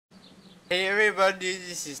Hey everybody,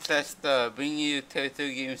 this is Testa, bringing you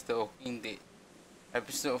Telltale Games The Walking Dead,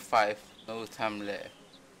 Episode 5, No Time Left.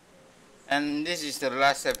 And this is the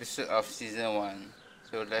last episode of Season 1,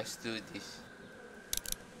 so let's do this.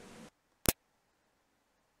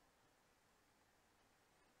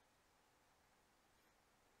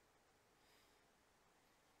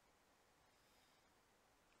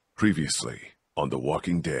 Previously on The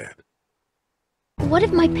Walking Dead. What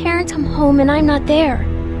if my parents come home and I'm not there?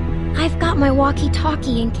 I've got my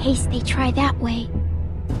walkie-talkie in case they try that way.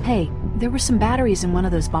 Hey, there were some batteries in one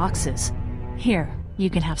of those boxes. Here, you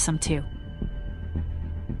can have some too.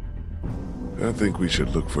 I think we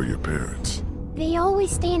should look for your parents. They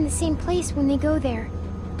always stay in the same place when they go there.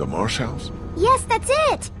 The Marsh House? Yes, that's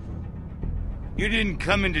it! You didn't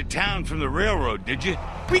come into town from the railroad, did you?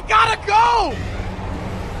 We gotta go!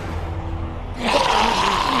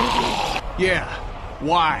 Yeah,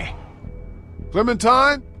 why?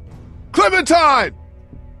 Clementine? Clementine!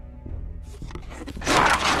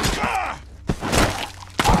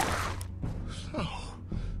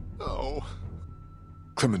 Oh.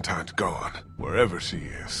 Clementine's gone. Wherever she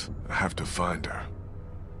is, I have to find her.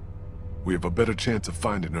 We have a better chance of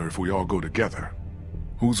finding her if we all go together.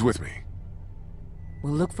 Who's with me?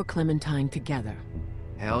 We'll look for Clementine together.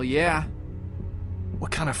 Hell yeah.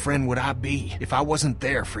 What kind of friend would I be if I wasn't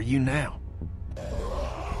there for you now?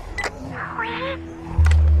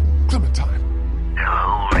 Clementine.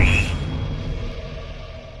 Holy.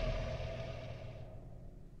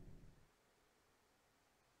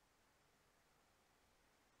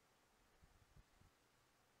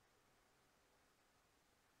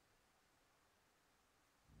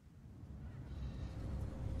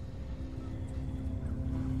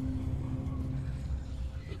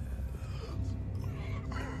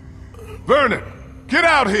 Vernon, get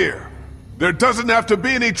out here! There doesn't have to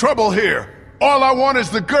be any trouble here. All I want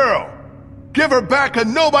is the girl. Give her back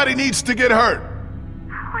and nobody needs to get hurt.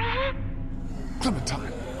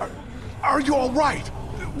 Clementine, are you all right?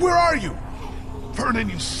 Where are you? Vernon,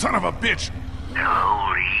 you son of a bitch!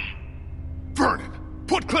 Holy. Vernon,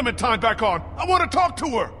 put Clementine back on. I want to talk to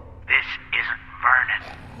her. This isn't Vernon.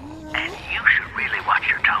 And you should really watch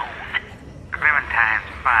your tone. Clementine's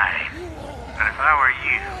fine. But if I were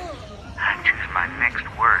you, I'd choose my next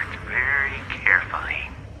words very carefully.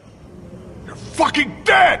 You're fucking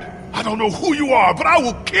dead! I don't know who you are, but I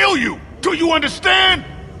will kill you! Do you understand?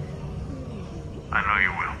 I know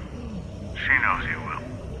you will. She knows you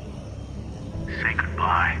will. Say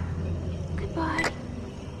goodbye. Goodbye.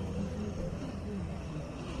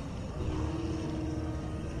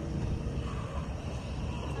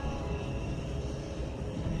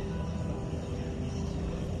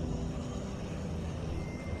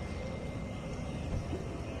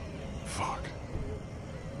 Fuck.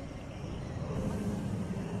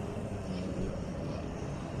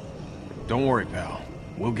 Don't worry, pal.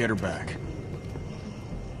 We'll get her back.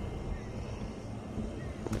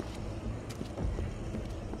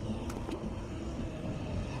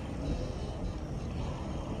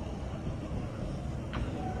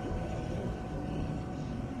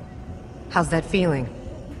 How's that feeling?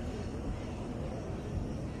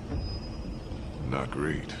 Not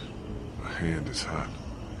great. My hand is hot,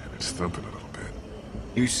 and it's thumping a little bit.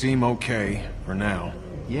 You seem okay, for now.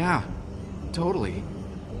 Yeah, totally.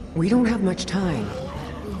 We don't have much time.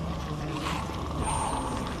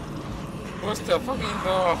 What's the fucking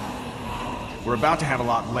door? We're about to have a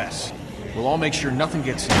lot less. We'll all make sure nothing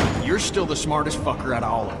gets in. You're still the smartest fucker out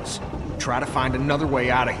of all of us. Try to find another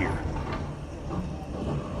way out of here.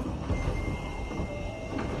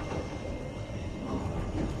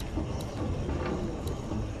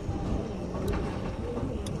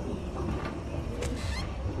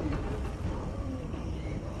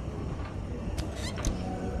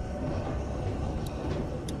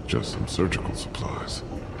 Just some surgical supplies.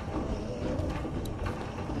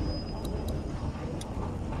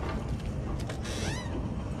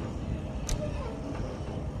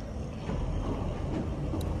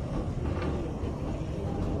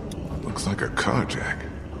 Looks like a car jack.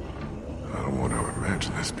 I don't want to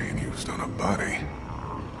imagine this being used on a body.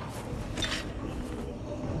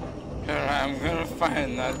 Alright, I'm gonna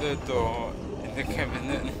find another door in the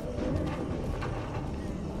cabinet.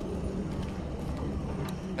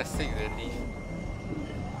 Let's take the leaf.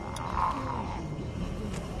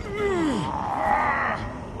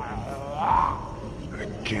 I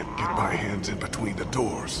can't get my hands in between the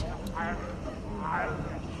doors.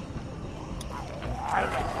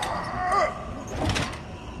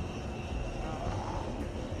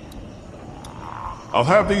 I'll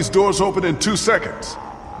have these doors open in 2 seconds.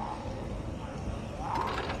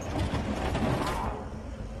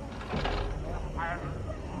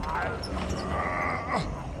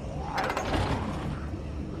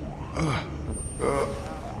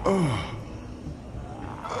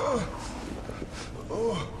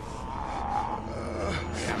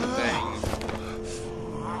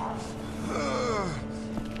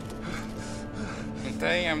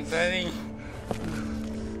 I'm dying.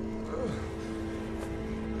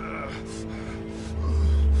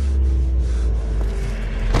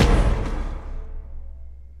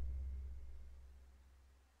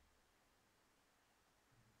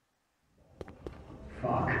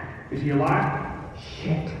 Fuck. Is he alive?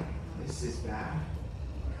 Shit. This is bad.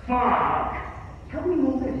 Fuck! Help me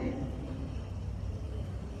move it.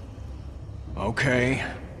 Okay.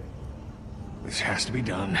 This has to be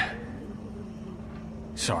done.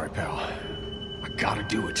 Sorry, pal. I gotta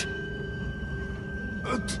do it.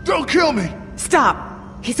 Don't kill me!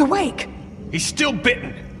 Stop! He's awake! He's still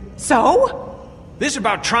bitten. So? This is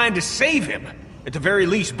about trying to save him. At the very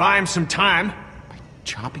least, buy him some time.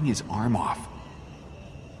 Chopping his arm off.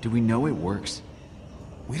 Do we know it works?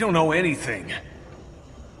 We don't know anything.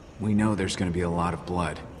 We know there's gonna be a lot of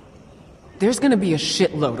blood. There's gonna be a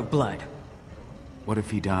shitload of blood. What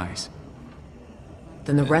if he dies?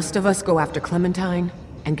 Then the rest of us go after Clementine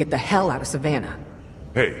and get the hell out of Savannah.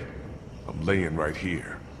 Hey, I'm laying right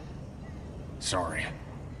here. Sorry.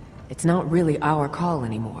 It's not really our call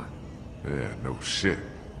anymore. Yeah, no shit.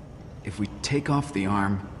 If we take off the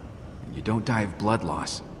arm, and you don't die of blood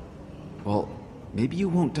loss, well, maybe you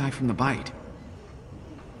won't die from the bite.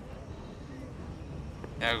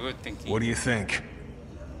 Yeah, good thinking. What do you think?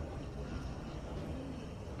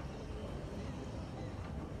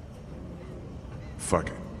 Fuck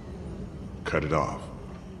it. Cut it off.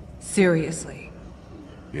 Seriously.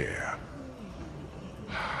 Yeah.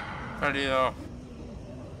 Cut it off.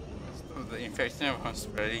 Stop the infection from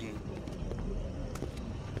spreading.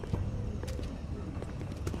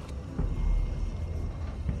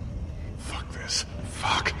 Fuck this.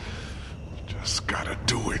 Fuck. Just gotta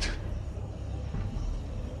do it.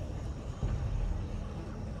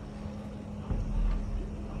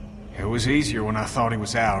 It was easier when I thought he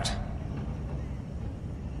was out.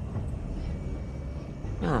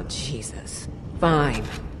 Oh, Jesus. Fine.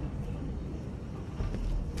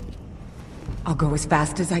 I'll go as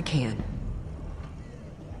fast as I can.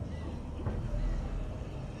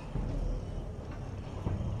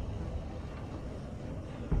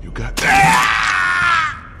 You got...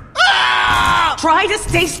 Try to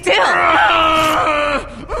stay still!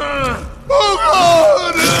 Oh,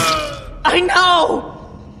 God! I know!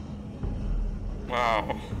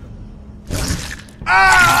 Wow.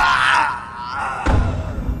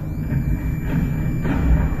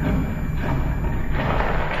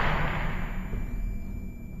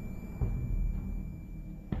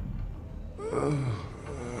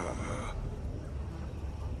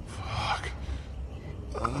 Fuck.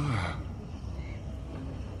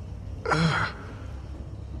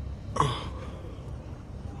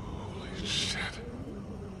 Holy shit.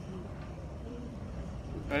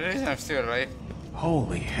 At least I'm still alive.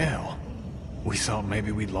 Holy hell. We thought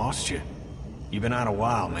maybe we'd lost you. You've been out a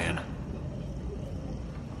while, man.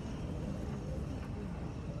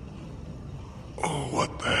 Oh,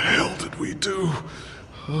 what the hell did we do?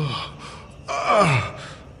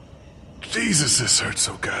 Jesus, this hurts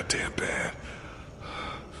so goddamn bad.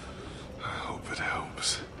 I hope it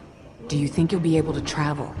helps. Do you think you'll be able to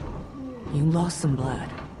travel? You lost some blood.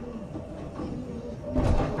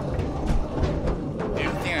 Do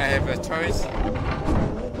you think I have a choice?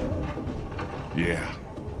 Yeah.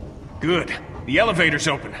 Good. The elevator's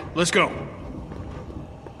open. Let's go.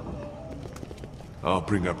 I'll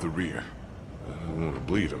bring up the rear. I don't want to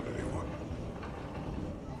bleed on anyone.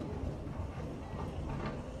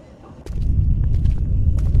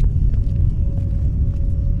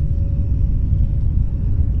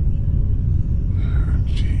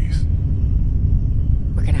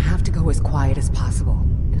 We're gonna have to go as quiet as possible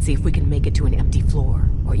and see if we can make it to an empty floor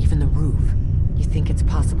or even the roof. You think it's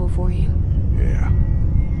possible for you? Yeah.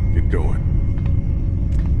 Get going.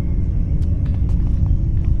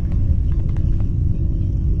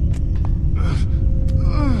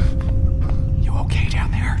 You okay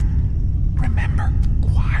down there? Remember,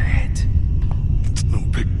 quiet. It's no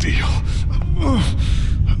big deal.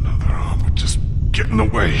 Another arm would just get in the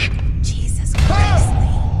way. Jesus Christ, Lee.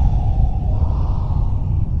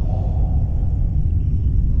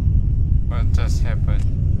 What just happened?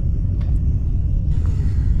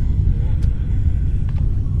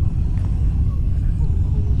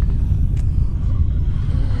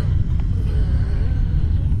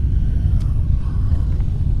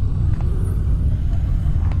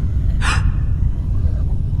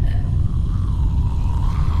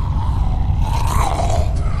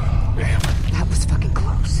 That was fucking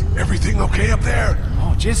close. Everything okay up there?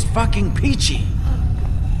 Oh, just fucking peachy.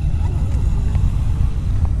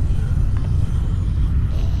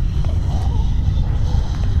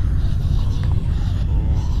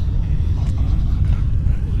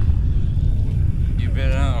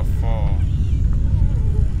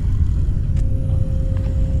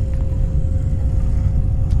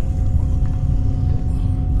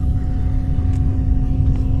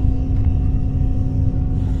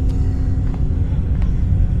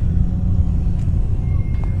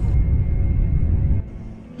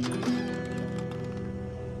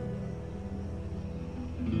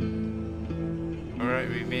 Alright,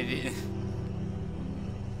 we made it.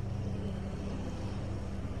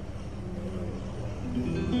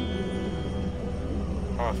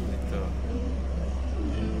 Hospital.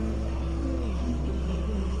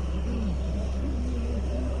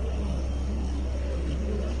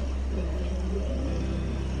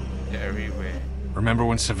 They're everywhere. Remember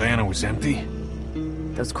when Savannah was empty?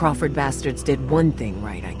 Those Crawford bastards did one thing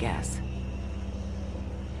right, I guess.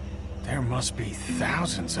 There must be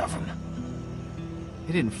thousands of them.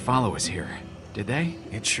 They didn't follow us here, did they?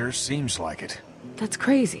 It sure seems like it. That's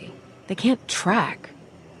crazy. They can't track.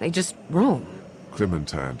 They just roam.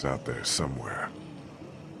 Clementine's out there somewhere.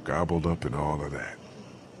 Gobbled up in all of that.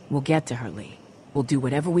 We'll get to her, Lee. We'll do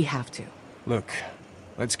whatever we have to. Look,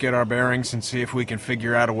 let's get our bearings and see if we can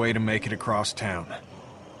figure out a way to make it across town.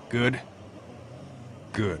 Good?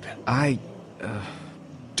 Good. I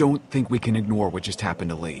don't think we can ignore what just happened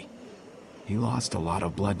to Lee. He lost a lot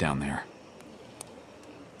of blood down there.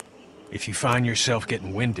 If you find yourself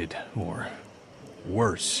getting winded, or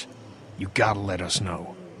worse, you gotta let us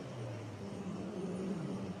know.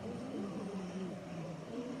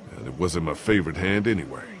 And it wasn't my favorite hand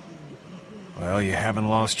anyway. Well, you haven't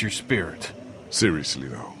lost your spirit. Seriously,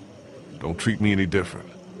 though. Don't treat me any different.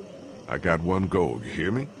 I got one goal, you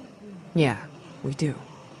hear me? Yeah, we do.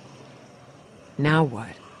 Now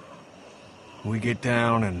what? We get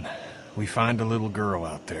down and we find a little girl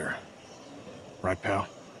out there. Right, pal?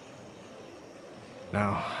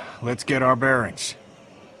 Now, let's get our bearings.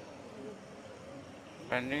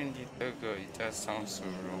 Finding the little girl, it just sounds so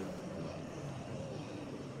wrong.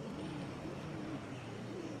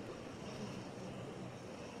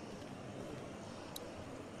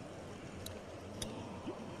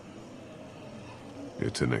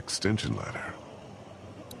 It's an extension ladder.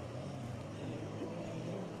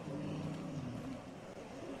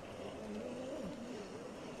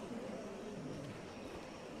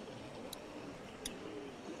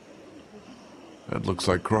 That looks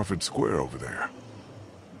like Crawford Square over there.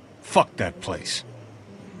 Fuck that place.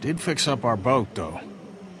 Did fix up our boat, though.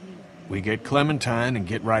 We get Clementine and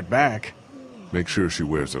get right back. Make sure she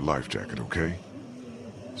wears her life jacket, okay?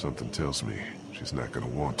 Something tells me she's not gonna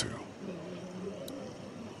want to.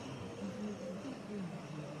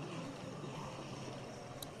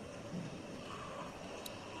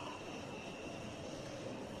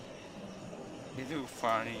 You look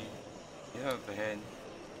funny. You have a head.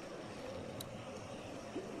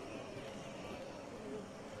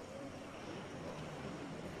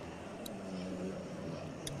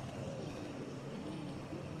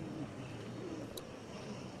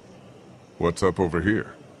 What's up over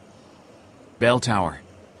here? Bell Tower.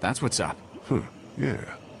 That's what's up. Huh,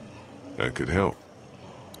 yeah. That could help.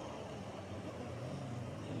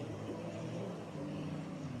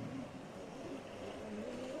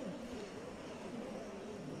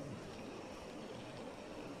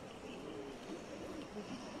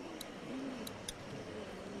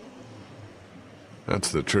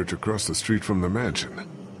 That's the church across the street from the mansion.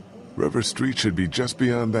 River Street should be just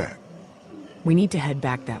beyond that. We need to head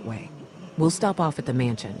back that way. We'll stop off at the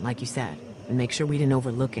mansion, like you said, and make sure we didn't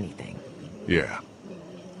overlook anything. Yeah.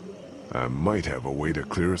 I might have a way to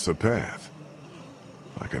clear us a path.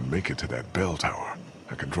 If I can make it to that bell tower,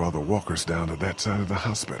 I can draw the walkers down to that side of the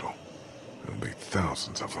hospital. There'll be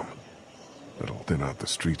thousands of them. That'll thin out the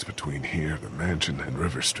streets between here, the mansion, and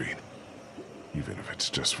River Street. Even if it's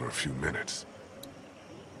just for a few minutes.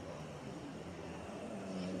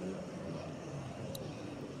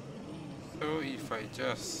 So if I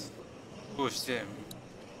just push them.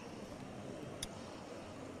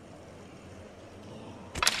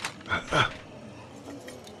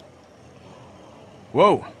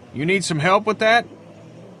 Whoa, you need some help with that?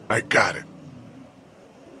 I got it.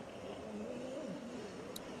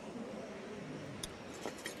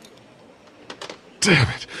 Damn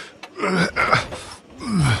it.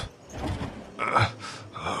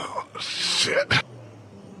 Oh, shit.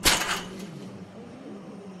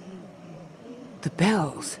 The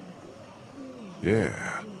bells.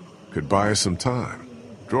 Yeah. Could buy us some time.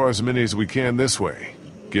 Draw as many as we can this way.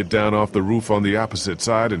 Get down off the roof on the opposite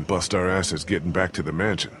side and bust our asses getting back to the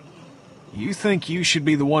mansion. You think you should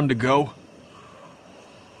be the one to go?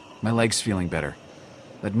 My leg's feeling better.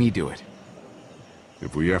 Let me do it.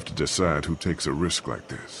 If we have to decide who takes a risk like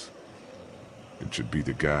this, it should be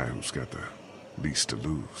the guy who's got the least to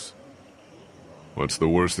lose. What's the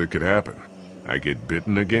worst that could happen? I get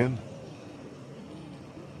bitten again?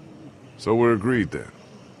 So we're agreed then.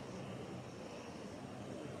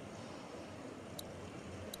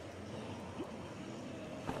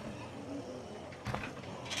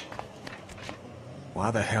 Why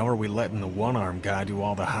the hell are we letting the one-armed guy do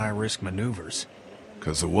all the high-risk maneuvers?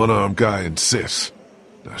 Because the one-armed guy insists.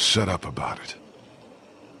 Now shut up about it.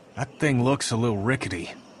 That thing looks a little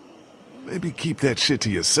rickety. Maybe keep that shit to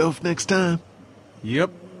yourself next time? Yep.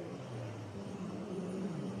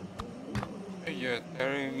 You're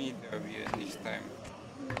telling me to be this time.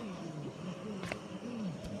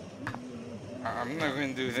 I'm not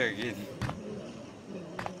going to do that again.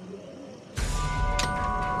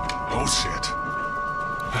 Oh shit.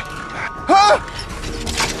 Huh?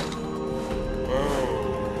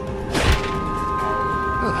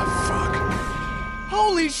 What the fuck?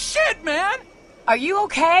 Holy shit, man! Are you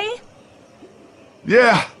okay?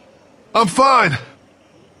 Yeah, I'm fine.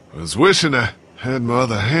 I was wishing I had my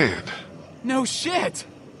other hand. No shit!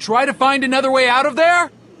 Try to find another way out of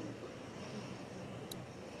there?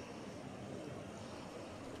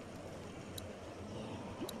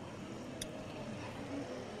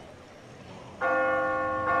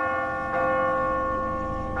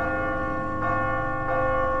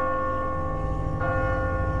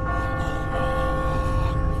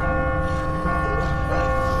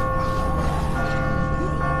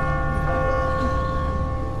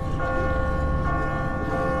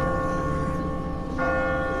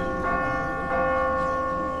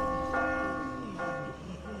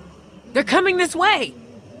 They're coming this way!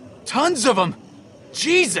 Tons of them!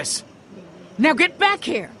 Jesus! Now get back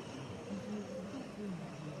here!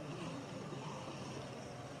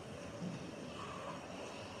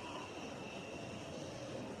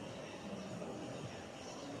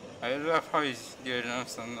 I love how he's doing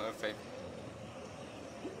some effect.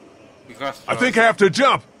 Because I think I have to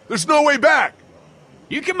jump. There's no way back.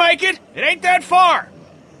 You can make it! It ain't that far!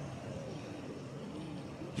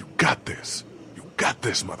 You got this. You got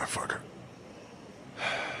this, motherfucker.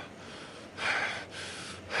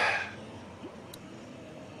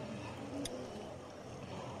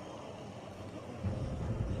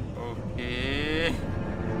 Okay.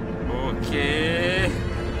 Okay.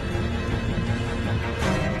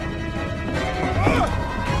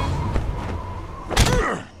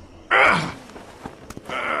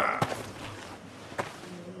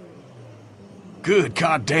 Good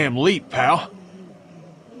goddamn leap, pal.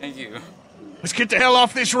 Thank you. Let's get the hell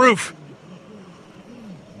off this roof.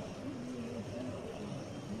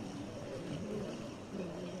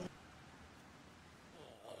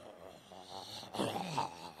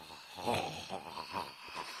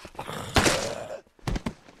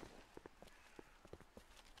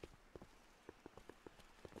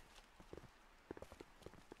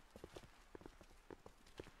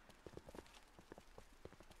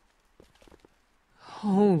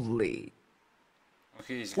 Holy...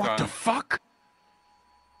 Okay, he's What gone. the fuck?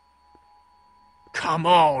 Come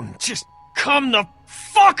on, just come the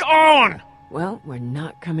fuck on! Well, we're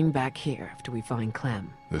not coming back here after we find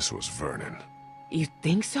Clem. This was Vernon. You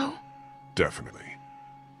think so? Definitely.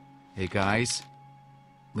 Hey guys,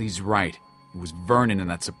 Lee's right. It was Vernon in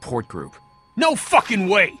that support group. No fucking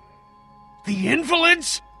way! The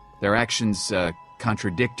invalids? Their actions,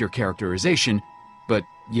 contradict your characterization, but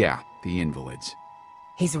yeah, the invalids.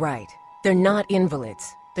 He's right. They're not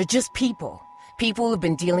invalids. They're just people. People who've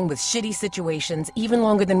been dealing with shitty situations even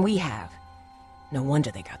longer than we have. No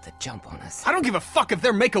wonder they got the jump on us. I don't give a fuck if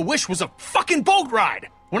their Make-A-Wish was a fucking boat ride!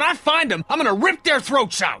 When I find them, I'm gonna rip their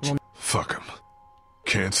throats out! Fuck 'em.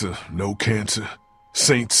 Cancer, no cancer.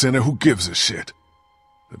 Saint, sinner, who gives a shit?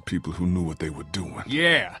 The people who knew what they were doing.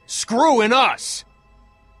 Yeah, screwing us!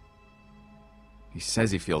 He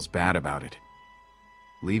says he feels bad about it.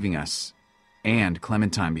 Leaving us, and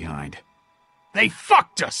Clementine behind. They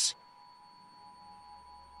fucked us!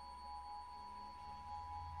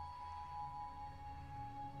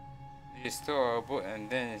 They stole our boat and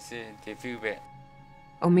then they said they feel bad.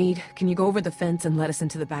 Omid, can you go over the fence and let us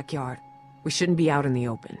into the backyard? We shouldn't be out in the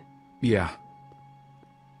open. Yeah.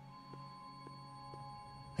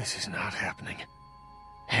 This is not happening.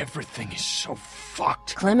 Everything is so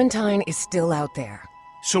fucked. Clementine is still out there.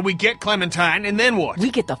 So we get Clementine, and then what?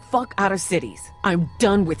 We get the fuck out of cities. I'm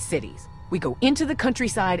done with cities. We go into the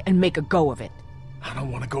countryside and make a go of it. I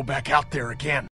don't want to go back out there again.